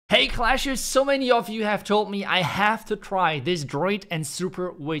Hey Clashers, so many of you have told me I have to try this Druid and Super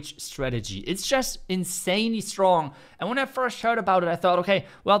Witch strategy. It's just insanely strong. And when I first heard about it, I thought, okay,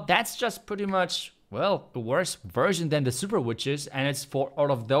 well, that's just pretty much, well, a worse version than the Super Witches. And it's for all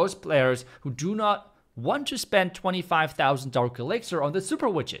of those players who do not want to spend 25,000 Dark Elixir on the Super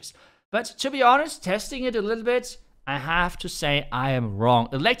Witches. But to be honest, testing it a little bit, I have to say I am wrong.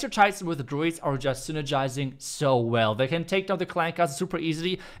 Electro Titans with the Druids are just synergizing so well. They can take down the clan cards super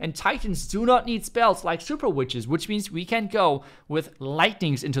easily, and Titans do not need spells like Super Witches, which means we can go with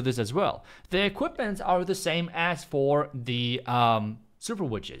Lightnings into this as well. The equipments are the same as for the Super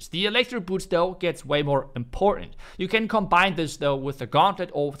Witches. The Electric Boots, though, gets way more important. You can combine this, though, with the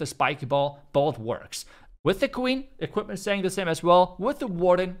Gauntlet or with the Spiky Ball. Both works. With the Queen, equipment staying the same as well. With the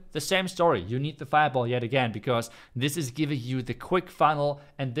Warden, the same story. You need the Fireball yet again, because this is giving you the quick funnel,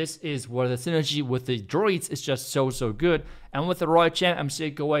 and this is where the synergy with the Druids is just so good. And with the Royal Champ, I'm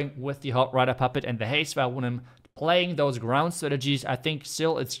still going with the Hot Rider Puppet and the Haste Spell when I'm playing those ground strategies. I think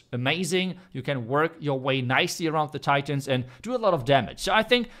still it's amazing. You can work your way nicely around the Titans and do a lot of damage. So I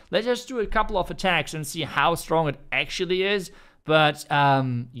think let's just do a couple of attacks and see how strong it actually is. But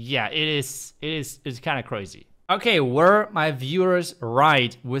yeah, it's kind of crazy. Okay, were my viewers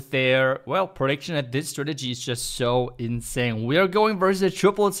right with their, well, prediction that this strategy is just so insane? We are going versus a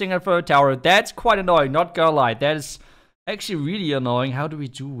triple single third tower. That's quite annoying, not gonna lie. That is actually really annoying. How do we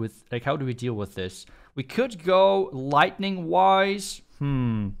deal with this? We could go lightning wise.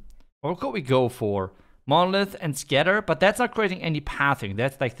 What could we go for? Monolith and Scatter, but that's not creating any pathing.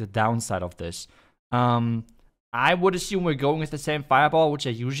 That's like the downside of this. I would assume we're going with the same Fireball, which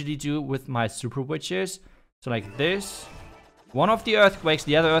I usually do with my Super Witches. So like this. One of the Earthquakes,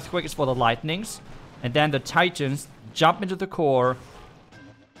 the other Earthquake is for the Lightnings. And then the Titans jump into the core.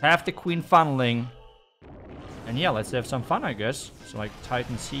 Have the Queen funneling. And yeah, let's have some fun, I guess. So like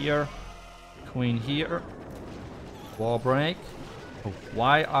Titans here. Queen here. Wall break. Oh,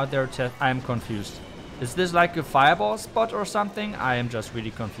 why are there I'm confused. Is this like a Fireball spot or something? I am just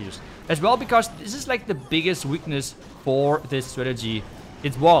really confused. As well, because this is like the biggest weakness for this strategy.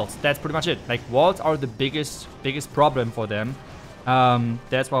 It's walls. That's pretty much it. Like, walls are the biggest problem for them.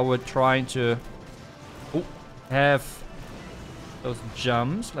 That's why we're trying to have those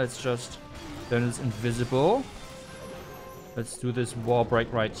jumps. Let's just turn this invisible. Let's do this wall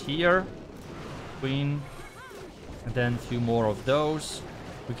break right here. Queen. And then a few more of those.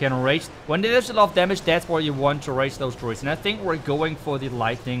 We can raise, when there's a lot of damage, that's where you want to raise those Druids. And I think we're going for the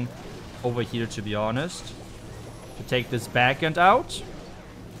Lightning over here, to be honest. To take this backend out.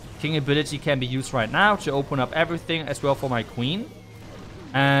 King ability can be used right now to open up everything, as well for my Queen.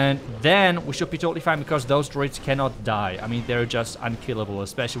 And then we should be totally fine, because those Druids cannot die. I mean, they're just unkillable,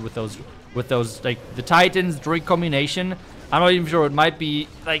 especially with those like the Titans Druid combination. I'm not even sure, it might be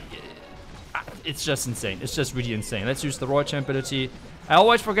like, it's just insane. It's just really insane. Let's use the Royal Champ ability. I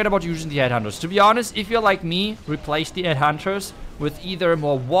always forget about using the Headhunters. To be honest, if you're like me, replace the Headhunters with either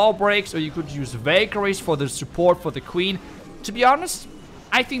more wall breaks, or you could use Valkyries for the support for the Queen. To be honest,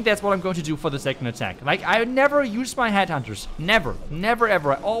 I think that's what I'm going to do for the second attack. Like, I never use my Headhunters. Never. Never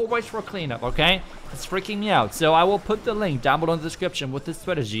ever. Always for cleanup, okay? It's freaking me out. So I will put the link down below in the description with the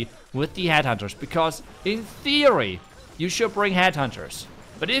strategy with the Headhunters. Because, in theory, you should bring Headhunters.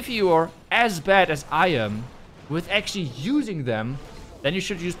 But if you are as bad as I am with actually using them, then you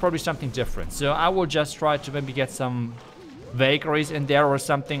should use probably something different. So I will just try to maybe get some Valkyries in there or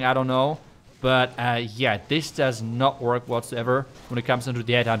something, I don't know. But yeah, this does not work whatsoever when it comes into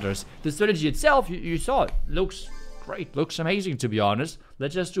the Headhunters. The strategy itself, you saw it, looks great, looks amazing, to be honest.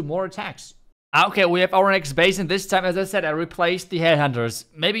 Let's just do more attacks. Okay, we have our next base, and this time, as I said, I replaced the Headhunters.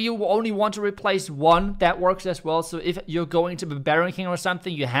 Maybe you only want to replace one, that works as well. So if you're going to the Baron King or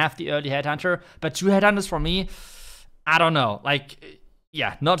something, you have the early Headhunter. But 2 Headhunters for me, I don't know, like,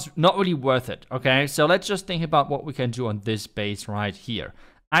 yeah, not really worth it, okay? So let's just think about what we can do on this base right here.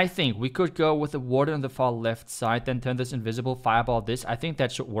 I think we could go with the Warden on the far left side, then turn this invisible, Fireball this. I think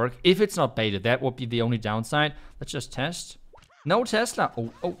that should work. If it's not baited, that would be the only downside. Let's just test. No Tesla.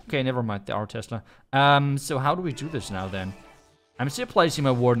 Oh, okay, never mind. There are Tesla. So how do we do this now then? I'm still placing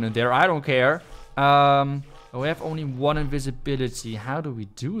my Warden in there. I don't care. We have only 1 invisibility. How do we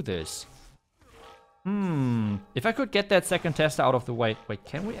do this? If I could get that second Tesla out of the way. Wait,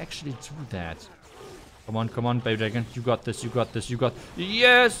 can we actually do that? Come on, baby dragon. You got this, you got this, you got...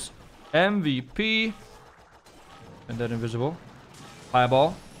 Yes! MVP. And then invisible.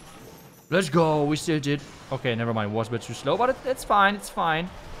 Fireball. Let's go. We still did. Okay, never mind. It was a bit too slow, but it's fine. It's fine.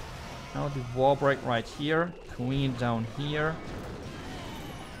 Now the wall break right here. Queen down here.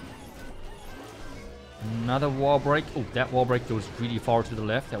 Another wall break. Oh, that wall break goes really far to the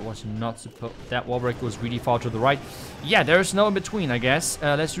left. That was not supposed... That wall break goes really far to the right. Yeah, there's no in between, I guess.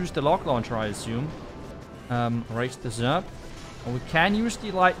 Let's use the lock launcher, I assume. Raise this up. And we can use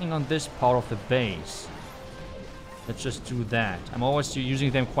the lightning on this part of the base. Let's just do that. I'm always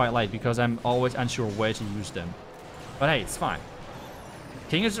using them quite light because I'm always unsure where to use them. But hey, it's fine.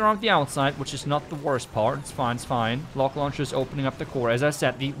 King is around the outside, which is not the worst part. It's fine, it's fine. Lock launcher is opening up the core. As I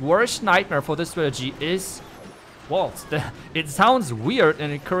said, the worst nightmare for this strategy is walls. It sounds weird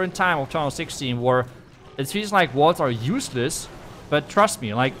in the current time of Channel 16 where it feels like walls are useless. But trust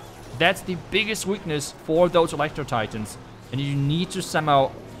me, like, that's the biggest weakness for those Electro Titans. And you need to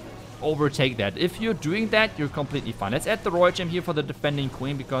somehow overtake that. If you're doing that, you're completely fine. Let's add the Royal Gem here for the defending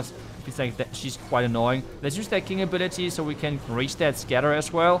queen because it's like that she's quite annoying. Let's use that king ability so we can reach that scatter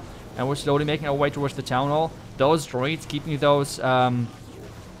as well. And we're slowly making our way towards the town hall. Those droids keeping those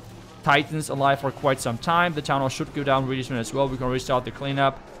Titans alive for quite some time. The town hall should go down really soon as well. We can restart the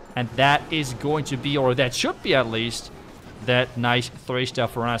cleanup. And that is going to be, or that should be at least, that nice 3-star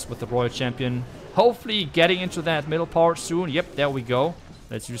for us with the Royal Champion. Hopefully getting into that middle part soon. Yep, there we go.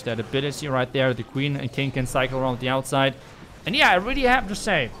 Let's use that ability right there. The queen and king can cycle around the outside. And yeah, I really have to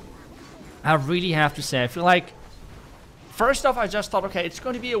say, I feel like, first off, I just thought, okay, it's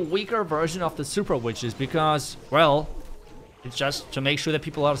going to be a weaker version of the Super Witches because, well, it's just to make sure that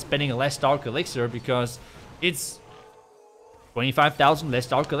people are spending less Dark Elixir because it's 25,000 less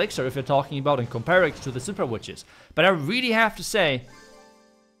Dark Elixir if you're talking about and comparing it to the Super Witches. But I really have to say,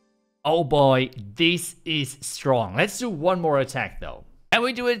 oh boy, this is strong. Let's do one more attack though. And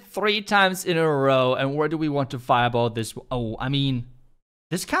we do it 3 times in a row. And where do we want to fireball this? Oh, I mean,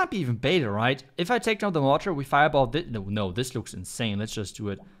 this can't be even beta, right? If I take down the mortar, we fireball this. No, this looks insane. Let's just do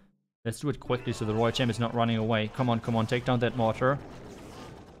it. Let's do it quickly so the Royal Champ is not running away. Come on, come on, take down that mortar.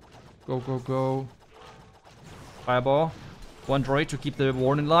 Go, go, go. Fireball. 1 droid to keep the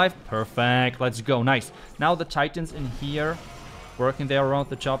warden alive. Perfect. Let's go. Nice. Now the Titans in here. Working there around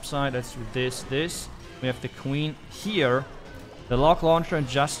the chop side. Let's do this. We have the queen here. The lock launcher and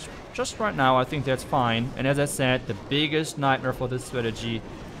just right now, I think that's fine. And as I said, the biggest nightmare for this strategy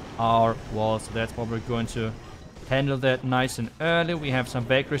are walls. So that's what we're going to handle that nice and early. We have some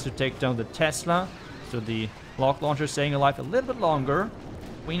bakeries to take down the Tesla. So the lock launcher is staying alive a little bit longer.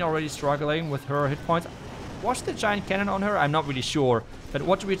 Queen already struggling with her hit points. Was the giant cannon on her? I'm not really sure. But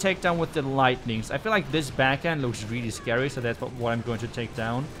what do we take down with the lightnings? I feel like this backhand looks really scary. So that's what I'm going to take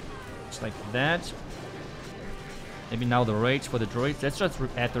down. Just like that. Maybe now the rage for the droids. Let's just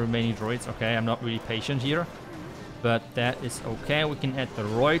add the remaining droids. Okay, I'm not really patient here. But that is okay. We can add the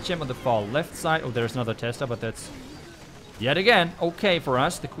Royal Gem on the far left side. Oh, there's another Tesla, but that's yet again okay for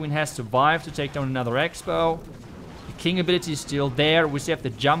us. The queen has survived to take down another Expo. The king ability is still there. We still have the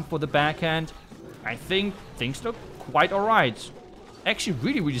jump for the backhand. I think things look quite alright. Actually,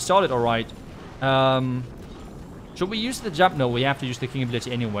 really solid alright. Should we use the jump? No, we have to use the king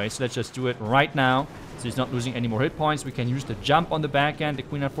ability anyway. So let's just do it right now. So he's not losing any more hit points. We can use the jump on the back end. The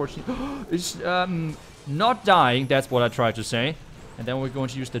queen, unfortunately, is not dying. That's what I tried to say. And then we're going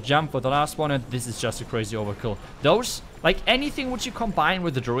to use the jump for the last one. And this is just a crazy overkill. Those, like anything which you combine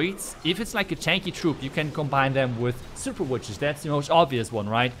with the droids, if it's like a tanky troop, you can combine them with Super Witches. That's the most obvious one,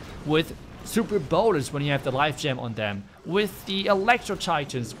 right? With Super Bowlers when you have the life gem on them. With the Electro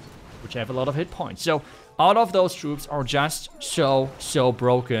Titans, which have a lot of hit points. So all of those troops are just so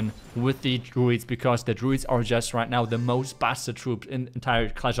broken with the druids because the druids are just right now the most busted troops in entire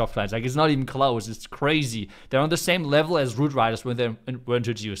Clash of Clans. Like, it's not even close. It's crazy. They're on the same level as Root Riders when they were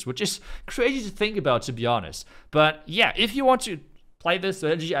introduced, which is crazy to think about, to be honest. But yeah, if you want to play this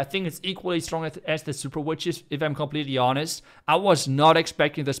strategy, I think it's equally strong as the Super Witches, if I'm completely honest. I was not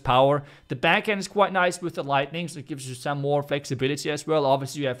expecting this power. The backhand is quite nice with the lightning, so it gives you some more flexibility as well.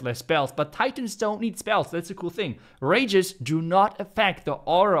 Obviously, you have less spells, but Titans don't need spells. That's a cool thing. Rages do not affect the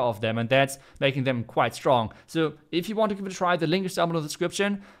aura of them, and that's making them quite strong. So if you want to give it a try, the link is down below in the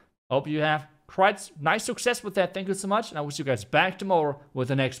description. Hope you have quite nice success with that. Thank you so much, and I will see you guys back tomorrow with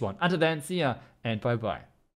the next one. Until then, see ya, and bye-bye.